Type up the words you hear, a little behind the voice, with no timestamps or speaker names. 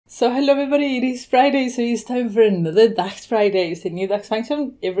So hello everybody, it is Friday, so it's time for another DAX Fridays, a new DAX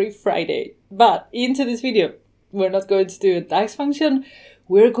function every Friday. But into this video, we're not going to do a DAX function,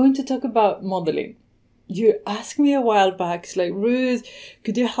 we're going to talk about modeling. You asked me a while back, it's like, Ruth,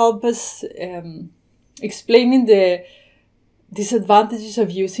 could you help us explaining the disadvantages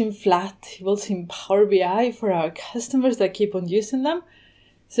of using flat tables in Power BI for our customers that keep on using them?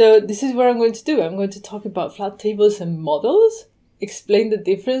 So this is what I'm going to do. I'm going to talk about flat tables and models, explain the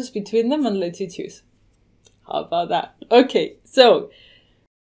difference between them, and let you choose. How about that? Okay, so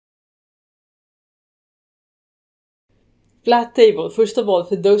flat table. First of all,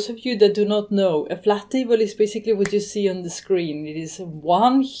 for those of you that do not know, a flat table is basically what you see on the screen. It is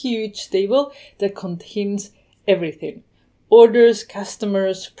one huge table that contains everything. Orders,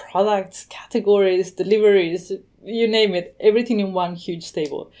 customers, products, categories, deliveries, you name it, everything in one huge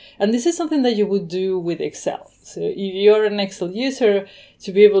table. And this is something that you would do with Excel. So if you're an Excel user,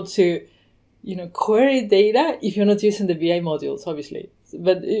 to be able to, query data, if you're not using the BI modules, obviously.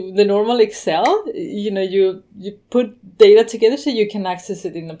 But the normal Excel, you put data together so you can access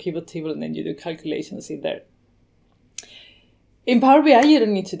it in a pivot table and then you do calculations in there. In Power BI, you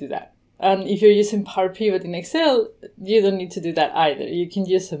don't need to do that. And if you're using Power Pivot in Excel, you don't need to do that either. You can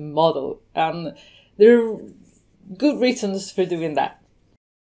use a model. And there are good reasons for doing that.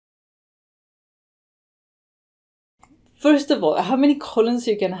 First of all, how many columns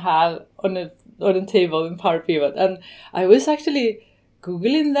you can have on a table in Power Pivot? And I was actually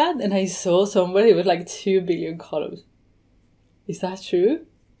Googling that and I saw somebody with like 2 billion columns. Is that true?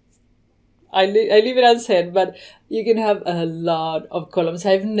 I leave it unsaid, but you can have a lot of columns.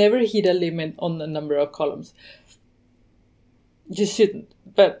 I've never hit a limit on the number of columns. You shouldn't,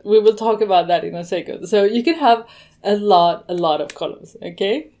 but we will talk about that in a second. So you can have a lot of columns,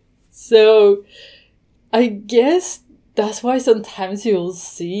 okay? So I guess that's why sometimes you'll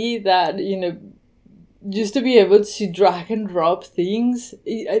see that, just to be able to drag and drop things.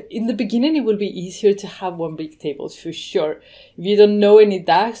 In the beginning, it will be easier to have one big table, for sure. If you don't know any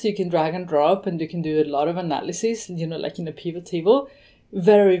DAX, you can drag and drop and you can do a lot of analysis, like in a pivot table,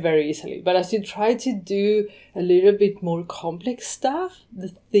 very, very easily. But as you try to do a little bit more complex stuff, the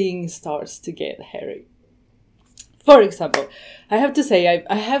thing starts to get hairy. For example, I have to say,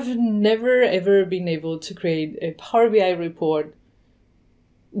 I have never ever been able to create a Power BI report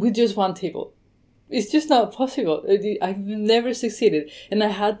with just one table. It's just not possible. I've never succeeded. And I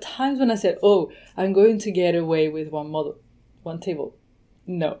had times when I said, oh, I'm going to get away with one model, one table.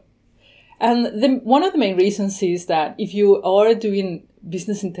 No. And one of the main reasons is that if you are doing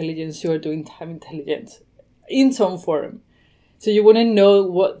business intelligence, you are doing time intelligence in some form. So you want to know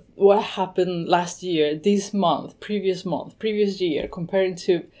what happened last year, this month, previous year, comparing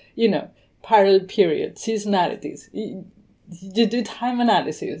to, parallel periods, seasonalities. You do time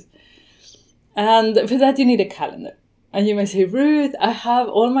analysis. And for that, you need a calendar. And you may say, Ruth, I have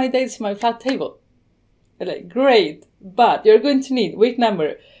all my dates in my flat table. You're like, great, but you're going to need week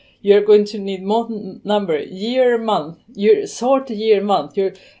number. You're going to need month number, year, month, sort year, month.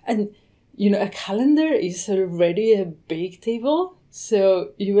 A calendar is already a big table.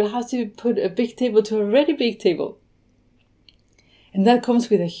 So you will have to put a big table to a already big table. And that comes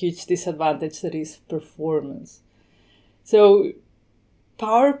with a huge disadvantage, that is performance. So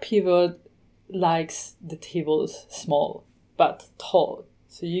Power Pivot likes the tables small but tall.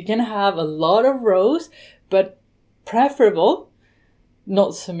 So you can have a lot of rows, but preferable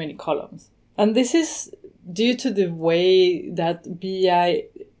not so many columns. And this is due to the way that BI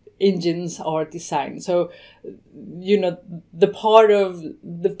engines are designed. So, the part of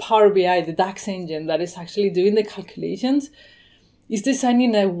the Power BI, the DAX engine that is actually doing the calculations, is designed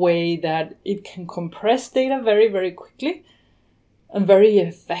in a way that it can compress data very, very quickly and very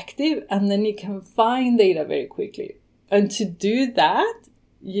effective, and then you can find data very quickly. And to do that,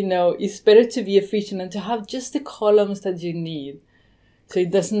 it's better to be efficient and to have just the columns that you need. So it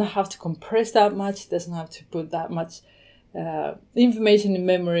doesn't have to compress that much, it doesn't have to put that much information in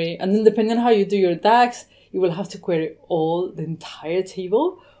memory. And then depending on how you do your DAX, you will have to query the entire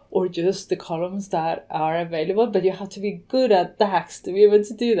table or just the columns that are available, but you have to be good at DAX to be able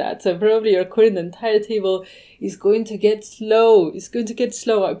to do that. So probably your querying the entire table is going to get slow. It's going to get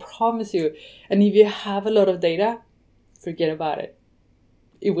slow, I promise you. And if you have a lot of data, forget about it.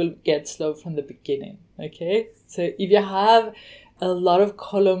 It will get slow from the beginning, okay? So if you have a lot of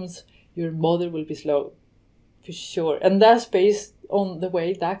columns, your model will be slow, for sure. And that's based on the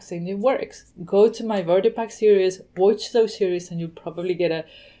way DAX engine works. Go to my Vertipack series, watch those series, and you'll probably get a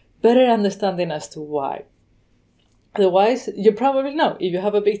better understanding as to why. Otherwise, you probably know. If you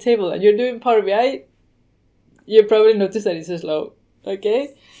have a big table and you're doing Power BI, you probably notice that it's slow.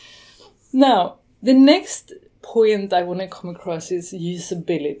 Okay. Now, the next point I want to come across is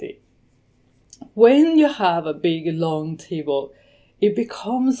usability. When you have a big, long table, it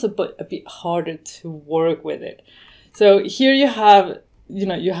becomes a bit harder to work with it. So here you have,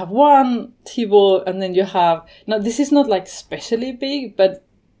 you have one table, and then you have, now this is not like especially big, but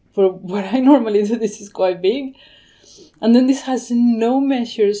for what I normally do, this is quite big. And then this has no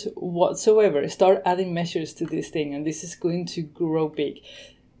measures whatsoever. Start adding measures to this thing, and this is going to grow big.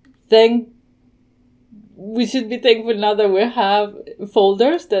 Then we should be thankful now that we have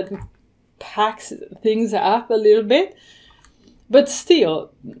folders that packs things up a little bit. But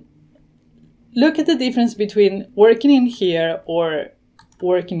still, look at the difference between working in here or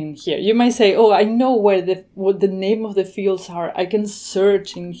working in here. You might say, oh, I know what the name of the fields are. I can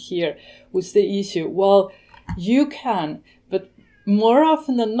search in here. What's the issue? Well, you can, but more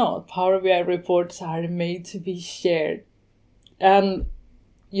often than not, Power BI reports are made to be shared. And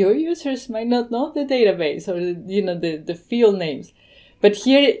your users might not know the database or the field names. But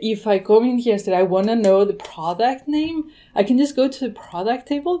here, if I come in here and say I want to know the product name, I can just go to the product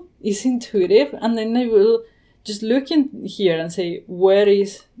table. It's intuitive, and then I will just look in here and say, where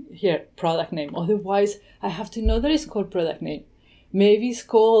is here product name? Otherwise, I have to know that it's called product name. Maybe it's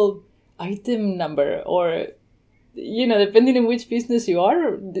called item number, or depending on which business you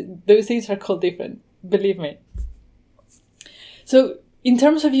are, those things are called different. Believe me. So in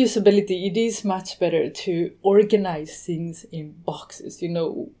terms of usability, it is much better to organize things in boxes.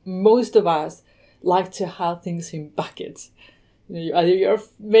 Most of us like to have things in buckets. Either you're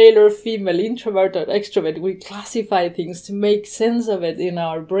male or female, introvert or extrovert, we classify things to make sense of it in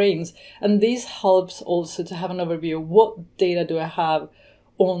our brains. And this helps also to have an overview of what data do I have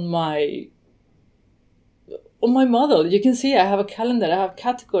on my model. You can see I have a calendar, I have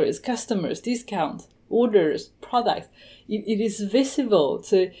categories, customers, discounts, orders, products. It is visible,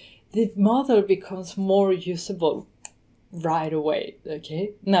 so the model becomes more usable right away.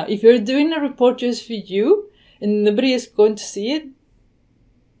 Okay. Now, if you're doing a report just for you and nobody is going to see it,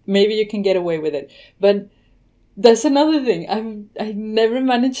 maybe you can get away with it. But that's another thing. I never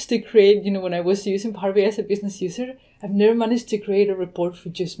managed to create, when I was using Power BI as a business user, I've never managed to create a report for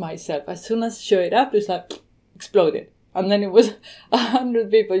just myself. As soon as I show it up, it's like exploded, and then it was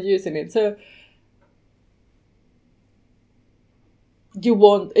 100 people using it. So you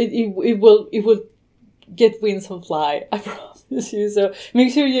won't. It will get wings and fly. I promise you. So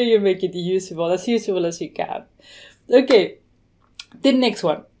make sure you make it usable as you can. Okay, the next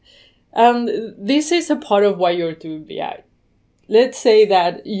one, and this is a part of why you're doing BI. Let's say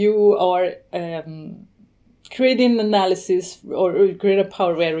that you are creating analysis or create a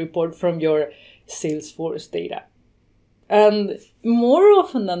Power BI report from your Salesforce data, and more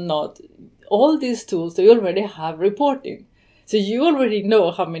often than not, all these tools, they already have reporting. So you already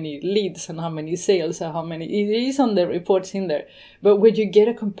know how many leads and how many sales and how many, it is on the reports in there. But where you get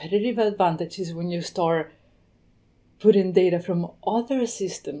a competitive advantage is when you start putting data from other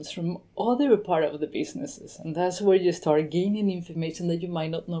systems, from other part of the businesses. And that's where you start gaining information that you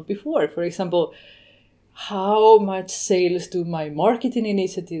might not know before. For example, how much sales do my marketing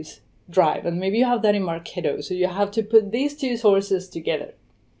initiatives drive? And maybe you have that in Marketo. So you have to put these two sources together.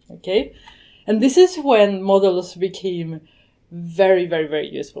 Okay? And this is when models became very, very, very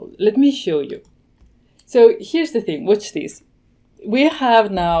useful. Let me show you. So here's the thing. Watch this. We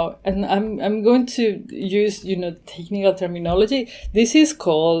have now, and I'm going to use, technical terminology. This is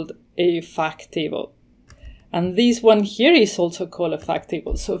called a fact table. And this one here is also called a fact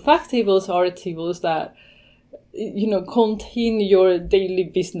table. So fact tables are tables that, contain your daily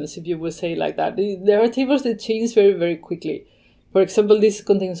business, if you would say like that. There are tables that change very, very quickly. For example, this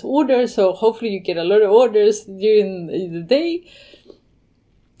contains orders, so hopefully you get a lot of orders during the day,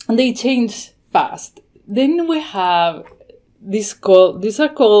 and they change fast. Then we have these are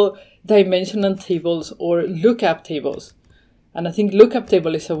called dimensional tables or lookup tables. And I think lookup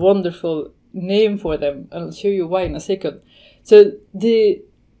table is a wonderful name for them. I'll show you why in a second. So the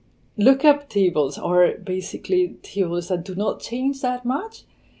lookup tables are basically tables that do not change that much.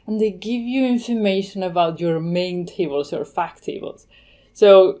 And they give you information about your main tables or fact tables.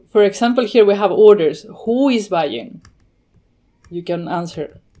 So, for example, here we have orders. Who is buying? You can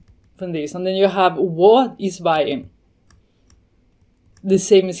answer from this. And then you have what is buying. The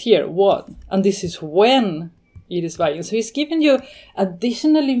same as here, what. And this is when it is buying. So it's giving you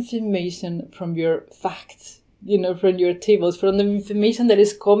additional information from your facts, from your tables, from the information that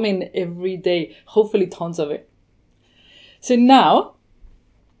is coming every day. Hopefully tons of it. So now,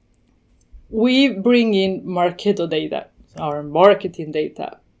 we bring in Marketo data, our marketing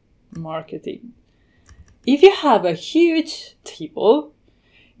data, if you have a huge table,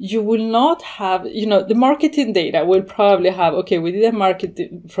 you will not have, the marketing data will probably have, okay, we did a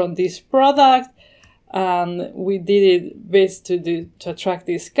marketing from this product, and we did it based to attract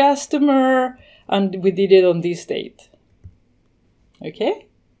this customer, and we did it on this date. Okay?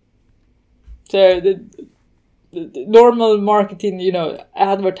 So the normal marketing,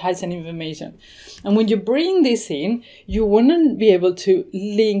 advertising information. And when you bring this in, you wouldn't be able to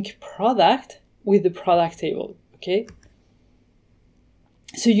link product with the product table. Okay?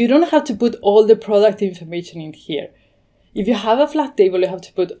 So you don't have to put all the product information in here. If you have a flat table, you have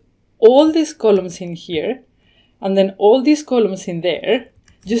to put all these columns in here and then all these columns in there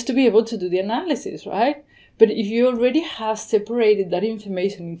just to be able to do the analysis, right? But if you already have separated that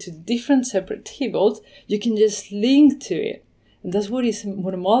information into different separate tables, you can just link to it. And that's what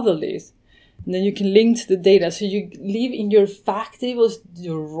a model is. And then you can link to the data. So you leave in your fact tables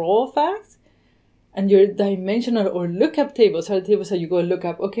your raw facts, and your dimensional or lookup tables are the tables that you go look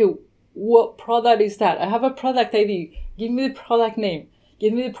up. Okay, what product is that? I have a product ID. Give me the product name.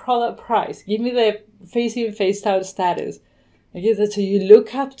 Give me the product price. Give me the face-in, face-out status. Okay, that's so you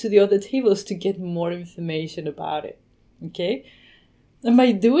look up to the other tables to get more information about it. Okay? And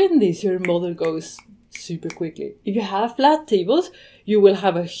by doing this, your model goes super quickly. If you have flat tables, you will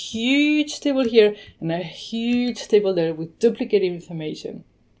have a huge table here and a huge table there with duplicate information.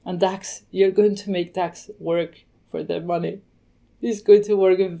 And DAX, you're going to make DAX work for their money. It's going to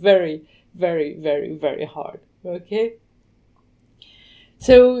work very, very, very, very hard. Okay?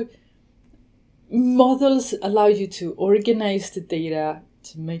 So models allow you to organize the data,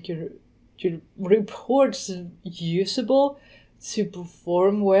 to make your reports usable, to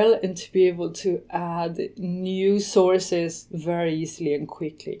perform well, and to be able to add new sources very easily and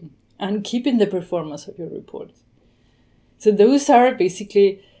quickly, and keeping the performance of your reports. So those are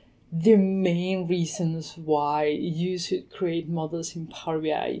basically the main reasons why you should create models in Power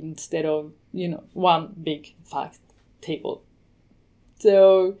BI instead of, one big fact table.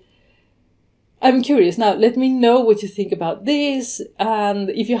 So I'm curious. Now, let me know what you think about this, and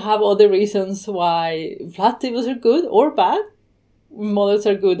if you have other reasons why flat tables are good or bad, models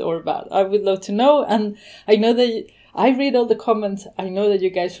are good or bad. I would love to know. And I know that I read all the comments. I know that you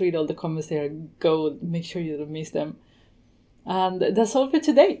guys read all the comments there. Go make sure you don't miss them. And that's all for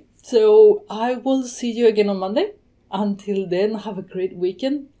today. So I will see you again on Monday. Until then, have a great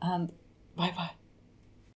weekend and bye-bye.